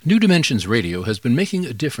New Dimensions Radio has been making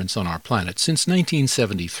a difference on our planet since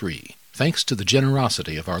 1973, thanks to the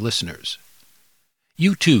generosity of our listeners.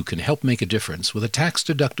 You too can help make a difference with a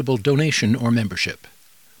tax-deductible donation or membership.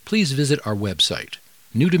 Please visit our website,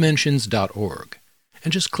 newdimensions.org,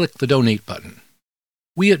 and just click the Donate button.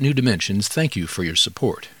 We at New Dimensions thank you for your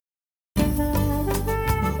support.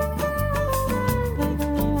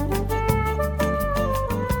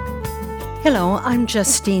 Hello, I'm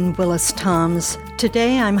Justine Willis-Toms.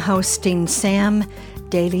 Today I'm hosting Sam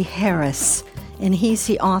Daley-Harris, and he's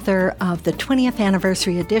the author of the 20th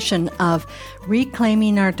anniversary edition of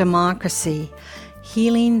Reclaiming Our Democracy,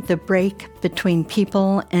 Healing the Break Between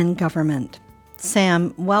People and Government.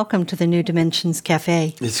 Sam, welcome to the New Dimensions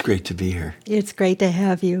Cafe. It's great to be here. It's great to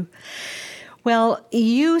have you. Well,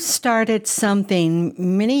 you started something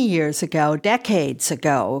many years ago, decades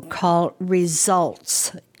ago, called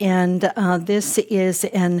Results. And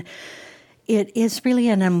it is really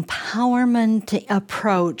an empowerment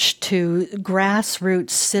approach to grassroots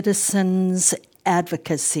citizens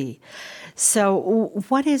advocacy. So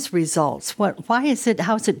what is Results? Why is it?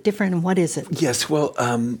 How is it different? And what is it? Yes, well,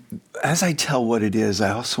 as I tell what it is,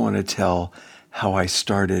 I also want to tell how I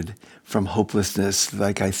started from hopelessness,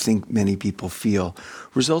 like I think many people feel.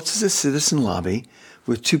 Results is a citizen lobby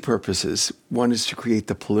with two purposes. One is to create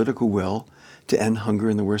the political will to end hunger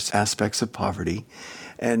and the worst aspects of poverty.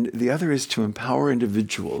 And the other is to empower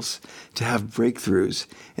individuals to have breakthroughs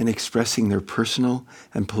in expressing their personal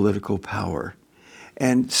and political power.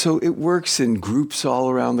 And so it works in groups all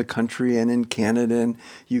around the country and in Canada and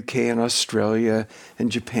UK and Australia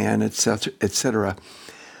and Japan, et cetera.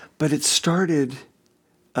 But it started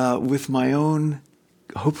with my own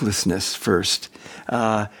hopelessness first.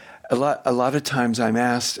 A lot of times I'm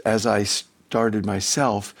asked, as I started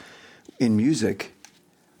myself in music,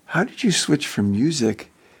 how did you switch from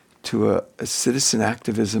music to a citizen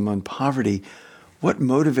activism on poverty? What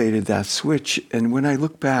motivated that switch? And when I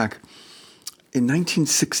look back, in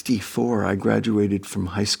 1964, I graduated from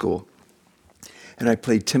high school, and I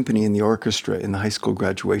played timpani in the orchestra in the high school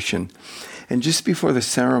graduation. And just before the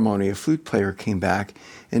ceremony, a flute player came back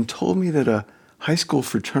and told me that a high school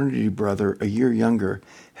fraternity brother, a year younger,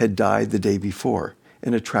 had died the day before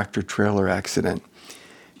in a tractor-trailer accident.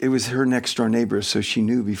 It was her next-door neighbor, so she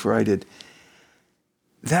knew before I did.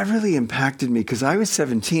 That really impacted me because I was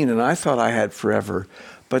 17 and I thought I had forever.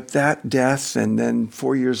 But that death, and then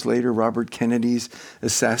 4 years later, Robert Kennedy's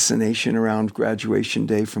assassination around graduation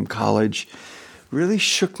day from college, really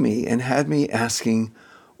shook me and had me asking,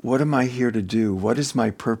 what am I here to do? What is my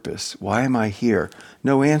purpose? Why am I here?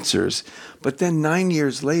 No answers. But then 9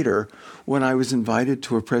 years later, when I was invited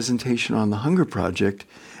to a presentation on the Hunger Project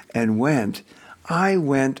and I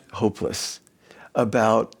went hopeless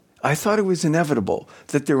I thought it was inevitable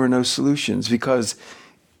that there were no solutions, because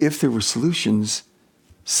if there were solutions,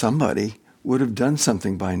 somebody would have done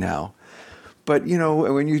something by now. But,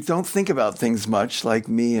 when you don't think about things much, like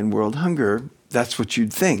me and World Hunger, that's what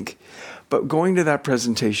you'd think. But going to that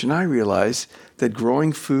presentation, I realized that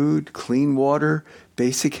growing food, clean water,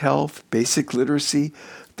 basic health, basic literacy,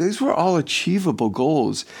 those were all achievable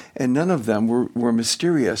goals, and none of them were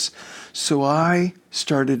mysterious. So I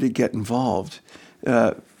started to get involved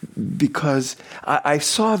because I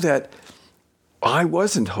saw that I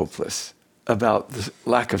wasn't hopeless about the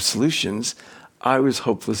lack of solutions. I was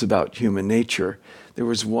hopeless about human nature. There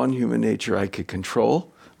was one human nature I could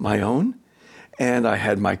control, my own, and I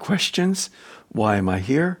had my questions. Why am I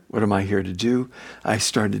here? What am I here to do? I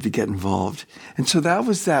started to get involved. And so that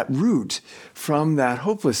was that root from that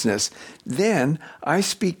hopelessness. Then I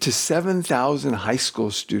speak to 7,000 high school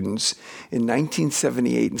students in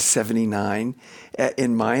 1978 and 79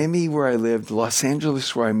 in Miami, where I lived, Los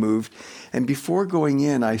Angeles, where I moved. And before going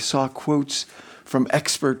in, I saw quotes from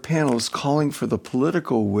expert panels calling for the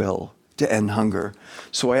political will to end hunger.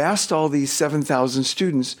 So I asked all these 7,000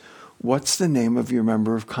 students, what's the name of your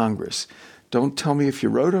member of Congress? Don't tell me if you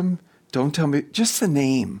wrote them. Don't tell me, just the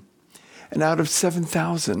name. And out of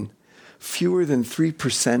 7,000, fewer than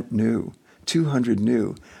 3% knew. 200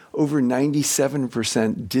 knew. Over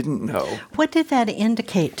 97% didn't know. What did that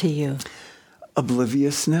indicate to you?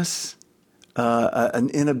 Obliviousness, an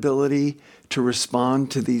inability to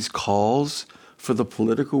respond to these calls for the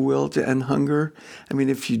political will to end hunger. I mean,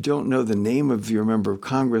 if you don't know the name of your member of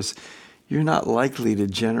Congress, you're not likely to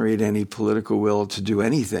generate any political will to do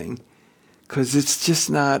anything. Because it's just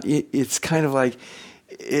not, it's kind of like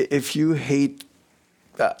if you hate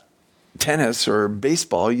tennis or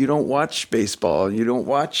baseball, you don't watch baseball, you don't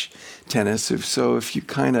watch tennis. So if you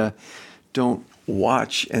kind of don't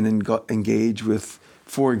watch and engage with,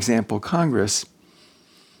 for example, Congress,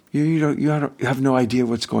 you have no idea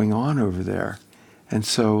what's going on over there. And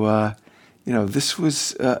so, this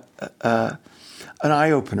was an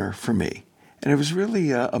eye-opener for me. And it was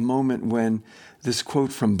really a moment when this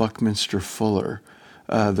quote from Buckminster Fuller,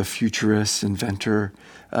 the futurist, inventor,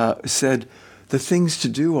 said, "The things to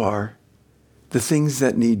do are the things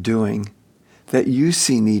that need doing, that you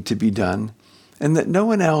see need to be done, and that no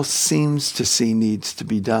one else seems to see needs to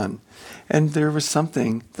be done." And there was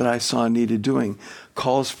something that I saw needed doing.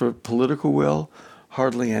 Calls for political will,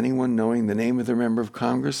 hardly anyone knowing the name of their member of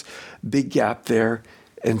Congress, big gap there.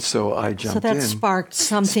 And so I jumped in. So that sparked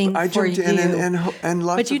something I for jumped you. and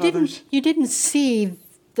lots of others. You didn't see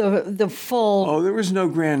the full... Oh, there was no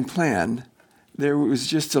grand plan. There was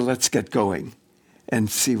just a let's get going and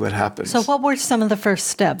see what happens. So what were some of the first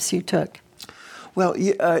steps you took? Well,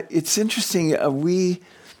 it's interesting. I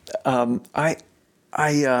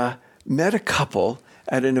met a couple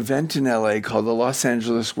at an event in L.A. called the Los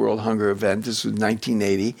Angeles World Hunger Event. This was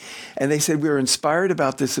 1980. And they said, we were inspired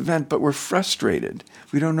about this event, but we're frustrated.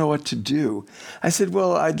 We don't know what to do. I said,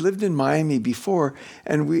 well, I'd lived in Miami before,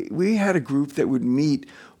 and we had a group that would meet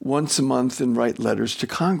once a month and write letters to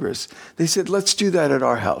Congress. They said, let's do that at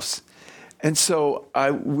our house. And so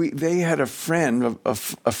they had a friend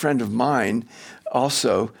of mine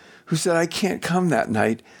also who said, I can't come that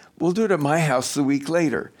night. We'll do it at my house the week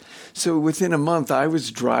later. So within a month, I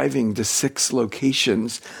was driving to 6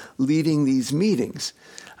 locations leading these meetings.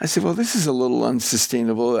 I said, well, this is a little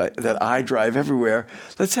unsustainable that I drive everywhere.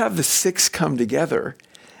 Let's have the 6 come together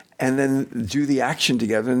and then do the action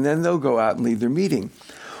together, and then they'll go out and lead their meeting.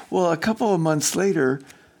 Well, a couple of months later,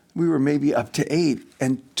 we were maybe up to 8,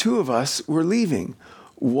 and 2 of us were leaving.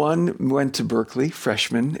 One went to Berkeley,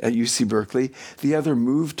 freshman at UC Berkeley. The other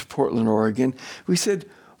moved to Portland, Oregon. We said,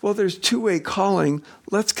 well, there's two-way calling.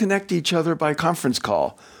 Let's connect each other by conference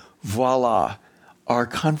call. Voila. Our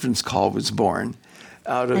conference call was born.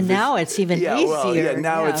 Now it's even easier.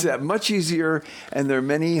 It's much easier, and there are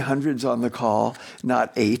many hundreds on the call,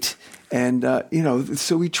 not 8. And,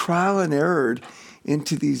 so we trial and errored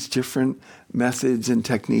into these different methods and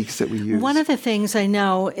techniques that we use. One of the things I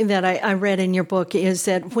know that I read in your book is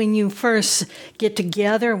that when you first get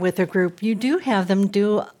together with a group, you do have them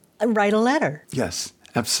write a letter. Yes.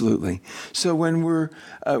 Absolutely. So when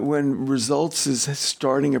when Results is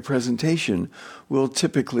starting a presentation, we'll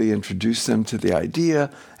typically introduce them to the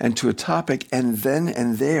idea and to a topic, and then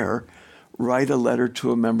and there write a letter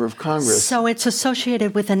to a member of Congress. So it's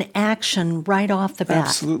associated with an action right off the bat.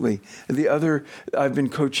 Absolutely. I've been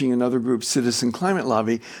coaching another group, Citizen Climate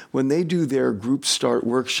Lobby. When they do their group start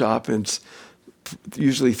workshop, and it's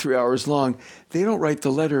usually 3 hours long, they don't write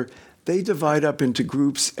the letter. They divide up into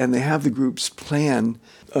groups, and they have the groups plan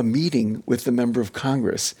a meeting with the member of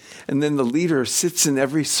Congress. And then the leader sits in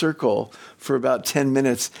every circle for about 10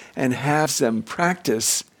 minutes and has them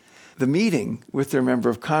practice the meeting with their member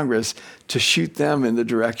of Congress to shoot them in the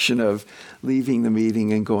direction of leaving the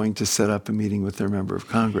meeting and going to set up a meeting with their member of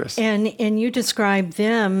Congress. And you describe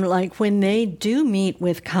them like when they do meet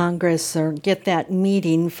with Congress or get that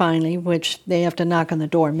meeting finally, which they have to knock on the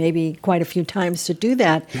door maybe quite a few times to do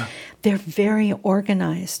that, they're very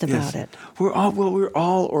organized about it. We're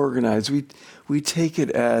all organized. We take it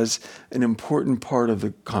as an important part of the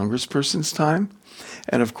congressperson's time,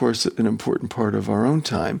 and of course an important part of our own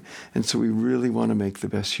time. And so we really want to make the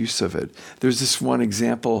best use of it. There's this one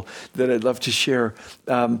example that I'd love to share.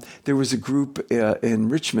 There was a group in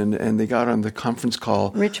Richmond, and they got on the conference call.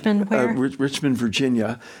 Richmond where? Richmond,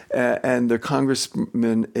 Virginia. And the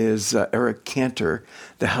congressman is Eric Cantor,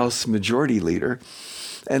 the House Majority Leader.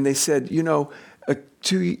 And they said,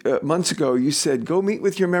 2 months ago, you said, go meet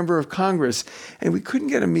with your member of Congress. And we couldn't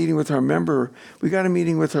get a meeting with our member. We got a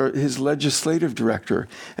meeting with his legislative director.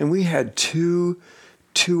 And we had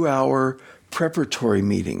 2-hour preparatory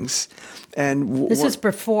meetings. And this is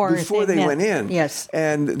before they went in. Yes.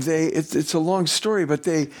 And it's a long story, but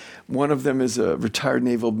one of them is a retired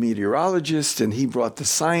naval meteorologist, and he brought the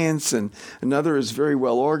science, and another is very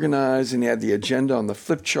well organized, and he had the agenda on the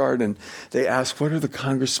flip chart, and they asked, what are the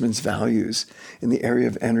congressman's values in the area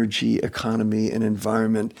of energy, economy, and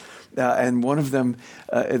environment? And one of them,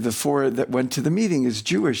 the 4 that went to the meeting, is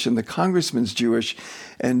Jewish, and the congressman's Jewish,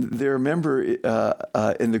 and their member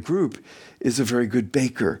in the group is a very good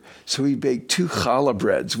baker. So he baked 2 challah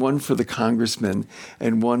breads, one for the congressman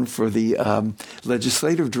and one for the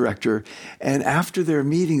legislative director. And after their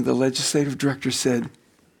meeting, the legislative director said,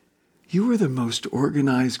 you were the most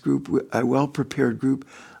organized group, a well-prepared group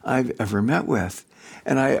I've ever met with.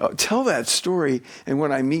 And I tell that story, and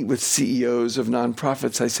when I meet with CEOs of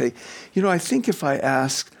nonprofits, I say, I think if I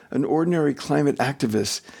ask an ordinary climate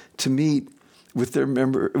activist to meet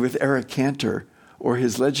with Eric Cantor or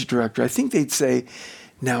his ledger director, I think they'd say,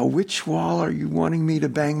 now, which wall are you wanting me to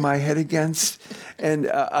bang my head against? And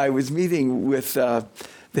I was meeting with the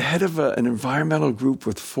head of an environmental group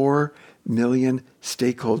with 4 million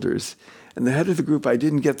stakeholders. And the head of the group, I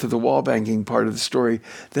didn't get to the wall banging part of the story.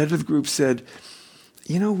 The head of the group said,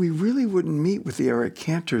 we really wouldn't meet with the Eric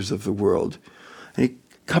Cantors of the world. And he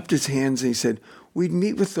cupped his hands and he said, we'd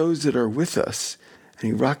meet with those that are with us. And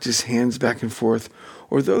he rocked his hands back and forth,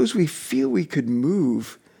 or those we feel we could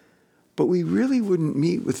move, but we really wouldn't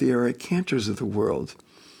meet with the Eric Cantors of the world.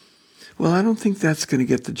 Well, I don't think that's going to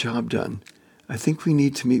get the job done. I think we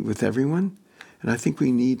need to meet with everyone, and I think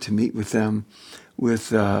we need to meet with them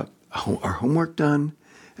with our homework done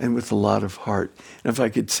and with a lot of heart. And if I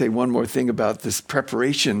could say one more thing about this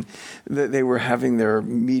preparation, that they were having their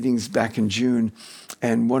meetings back in June,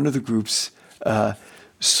 and one of the groups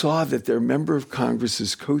saw that their member of Congress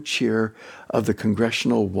is co-chair of the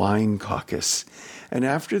Congressional Wine Caucus. And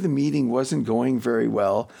after the meeting wasn't going very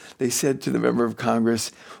well, they said to the member of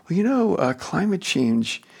Congress, well, climate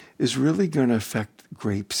change is really going to affect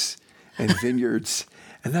grapes and vineyards,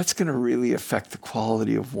 and that's going to really affect the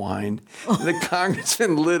quality of wine. And the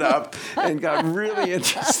congressman lit up and got really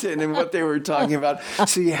interested in what they were talking about.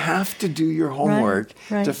 So you have to do your homework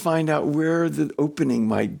to find out where the opening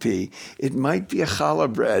might be. It might be a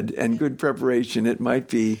challah bread and good preparation. It might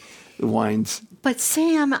be the wines. But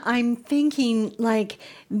Sam, I'm thinking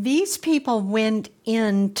these people went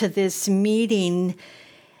into this meeting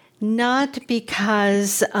not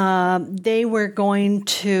because they were going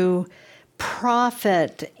to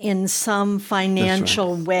profit in some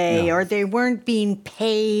financial way, or they weren't being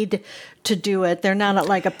paid to do it. They're not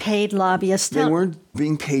like a paid lobbyist. They weren't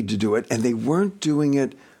being paid to do it, and they weren't doing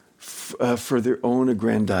it for their own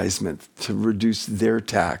aggrandizement to reduce their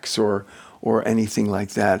tax or anything like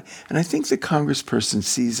that. And I think the congressperson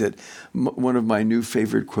sees it. One of my new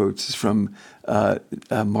favorite quotes is from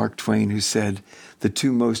Mark Twain, who said, "The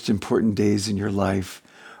 2 most important days in your life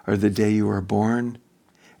are the day you are born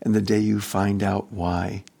and the day you find out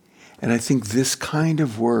why." And I think this kind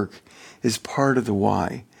of work is part of the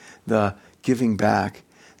why, the giving back,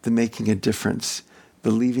 the making a difference, the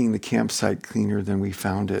leaving the campsite cleaner than we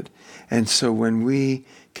found it. And so when we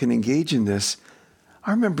can engage in this,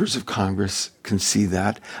 our members of Congress can see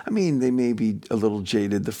that. I mean, they may be a little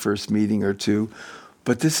jaded the first meeting or two,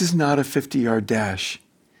 but this is not a 50-yard dash.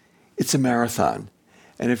 It's a marathon.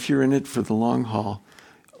 And if you're in it for the long haul,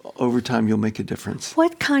 over time you'll make a difference.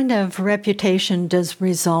 What kind of reputation does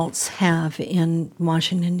Results have in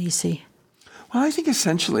Washington, D.C.? Well, I think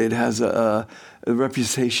essentially it has a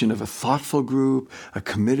reputation of a thoughtful group, a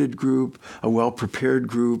committed group, a well-prepared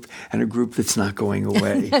group, and a group that's not going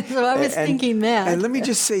away. So I was thinking that. And let me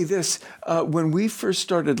just say this. When we first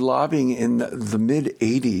started lobbying in the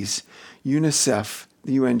mid-'80s, UNICEF,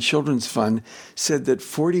 the UN Children's Fund, said that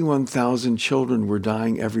 41,000 children were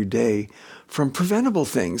dying every day from preventable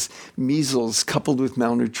things, measles coupled with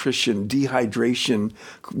malnutrition, dehydration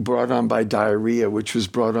brought on by diarrhea, which was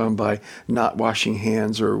brought on by not washing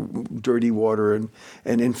hands or dirty water and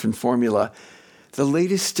infant formula. The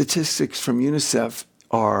latest statistics from UNICEF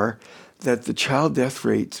are that the child death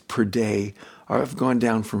rates per day have gone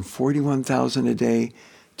down from 41,000 a day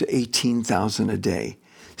to 18,000 a day.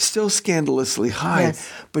 Still scandalously high,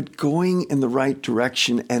 yes, but going in the right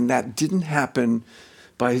direction, and that didn't happen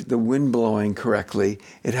by the wind blowing correctly.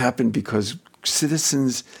 It happened because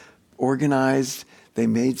citizens organized, they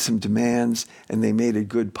made some demands, and they made a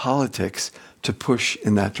good politics to push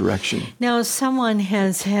in that direction. Now, someone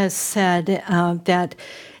has said that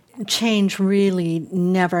change really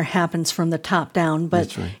never happens from the top down,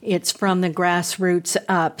 but it's from the grassroots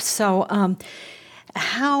up. So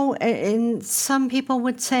and some people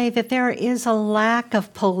would say that there is a lack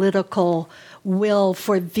of political will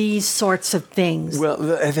for these sorts of things. Well,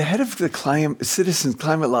 the head of the Citizens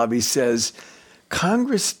Climate Lobby says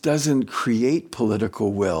Congress doesn't create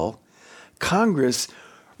political will. Congress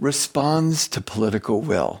responds to political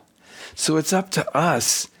will. So it's up to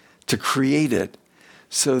us to create it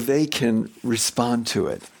so they can respond to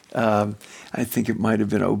it. I think it might have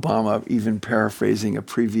been Obama even paraphrasing a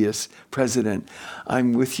previous president.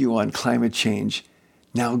 "I'm with you on climate change.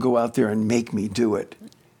 Now go out there and make me do it."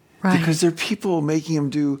 Right. Because there are people making him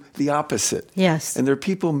do the opposite. Yes. And there are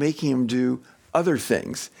people making him do other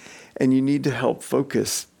things. And you need to help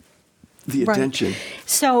focus the attention.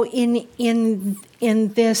 So in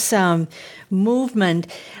this movement,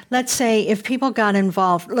 let's say if people got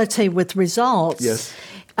involved, let's say with Results, yes,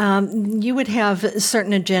 you would have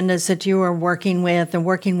certain agendas that you are working with and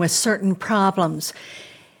working with certain problems.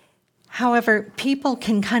 However, people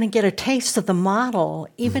can kind of get a taste of the model,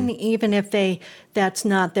 even if that's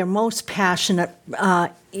not their most passionate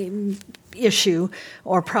issue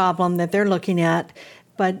or problem that they're looking at,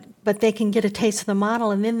 but they can get a taste of the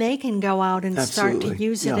model, and then they can go out and start to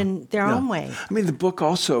use it in their own way. I mean, the book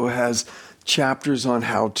also has chapters on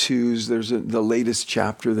how-tos. There's the latest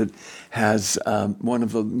chapter that has, one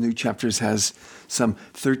of the new chapters has some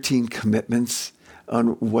 13 commitments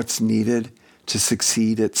on what's needed to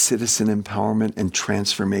succeed at citizen empowerment and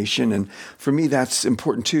transformation. And for me, that's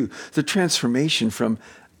important too. The transformation from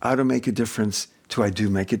I don't make a difference to I do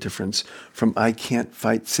make a difference, from I can't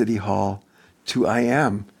fight City Hall to I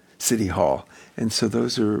am City Hall. And so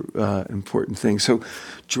those are important things. So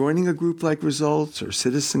joining a group like Results or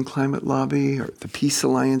Citizen Climate Lobby or the Peace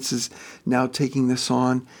Alliance is now taking this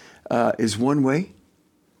on is one way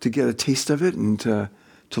to get a taste of it and to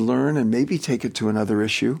learn and maybe take it to another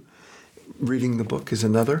issue. Reading the book is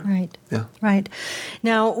another. Right. Yeah. Right.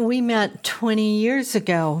 Now, we met 20 years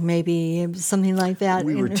ago, maybe something like that.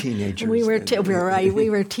 We were teenagers. We were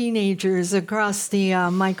teenagers across the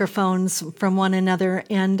microphones from one another.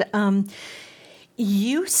 And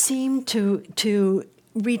you seem to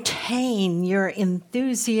retain your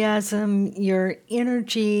enthusiasm, your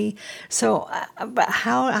energy. So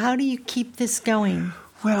how do you keep this going?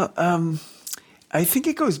 Well, I think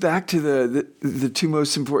it goes back to the two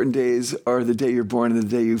most important days are the day you're born and the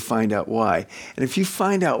day you find out why. And if you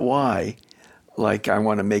find out why, like I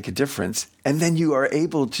want to make a difference, and then you are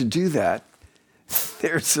able to do that,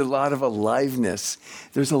 there's a lot of aliveness.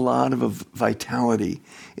 There's a lot of vitality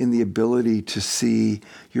in the ability to see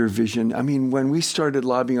your vision. I mean, when we started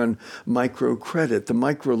lobbying on microcredit, the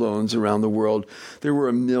microloans around the world, there were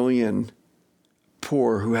 1 million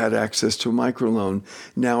poor who had access to a microloan.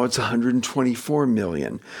 Now it's 124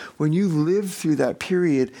 million. When you live through that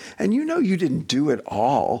period, and you know you didn't do it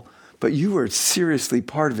all, but you were seriously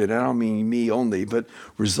part of it. I don't mean me only, but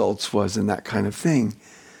Results was and that kind of thing.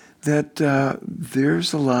 That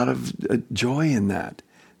there's a lot of joy in that,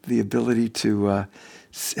 the ability to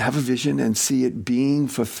have a vision and see it being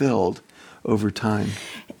fulfilled over time.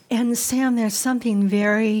 And Sam, there's something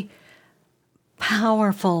very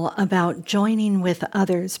powerful about joining with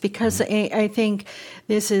others, because I think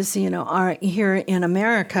this is, our here in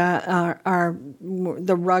America, our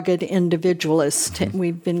the rugged individualist.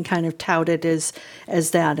 We've been kind of touted as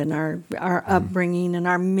that, and our upbringing and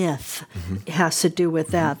our myth has to do with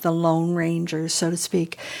that, the Lone Ranger, so to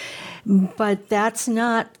speak. But that's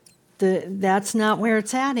not where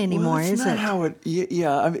it's at anymore, is it? That's not how it.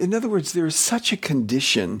 Yeah. I mean, in other words, there is such a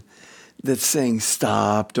condition that's saying,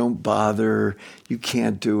 stop, don't bother, you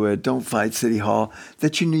can't do it, don't fight City Hall,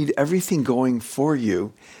 that you need everything going for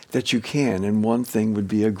you that you can. And one thing would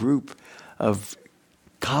be a group of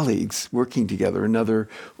colleagues working together. Another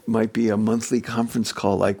might be a monthly conference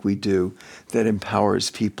call like we do that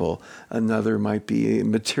empowers people. Another might be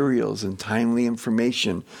materials and timely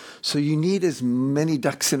information. So you need as many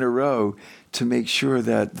ducks in a row to make sure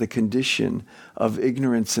that the condition of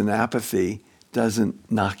ignorance and apathy doesn't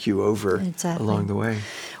knock you over along the way.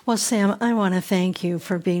 Well, Sam, I want to thank you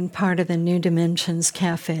for being part of the New Dimensions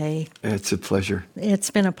Cafe. It's a pleasure.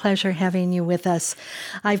 It's been a pleasure having you with us.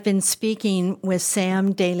 I've been speaking with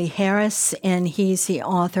Sam Daley-Harris, and he's the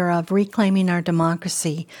author of Reclaiming Our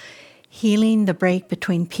Democracy, Healing the Break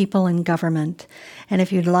Between People and Government. And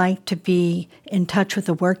if you'd like to be in touch with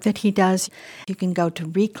the work that he does, you can go to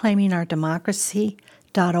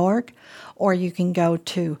reclaimingourdemocracy.org, or you can go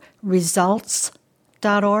to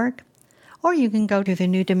results.org, or you can go to the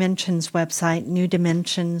New Dimensions website,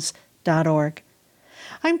 newdimensions.org.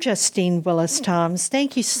 I'm Justine Willis-Toms.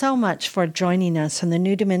 Thank you so much for joining us on the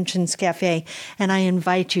New Dimensions Cafe, and I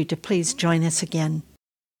invite you to please join us again.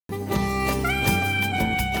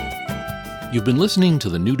 You've been listening to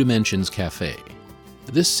the New Dimensions Cafe.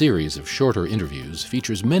 This series of shorter interviews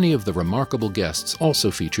features many of the remarkable guests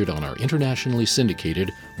also featured on our internationally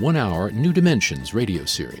syndicated one-hour New Dimensions radio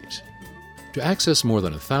series. To access more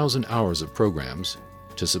than 1,000 hours of programs,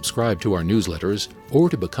 to subscribe to our newsletters, or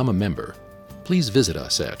to become a member, please visit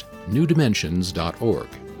us at newdimensions.org.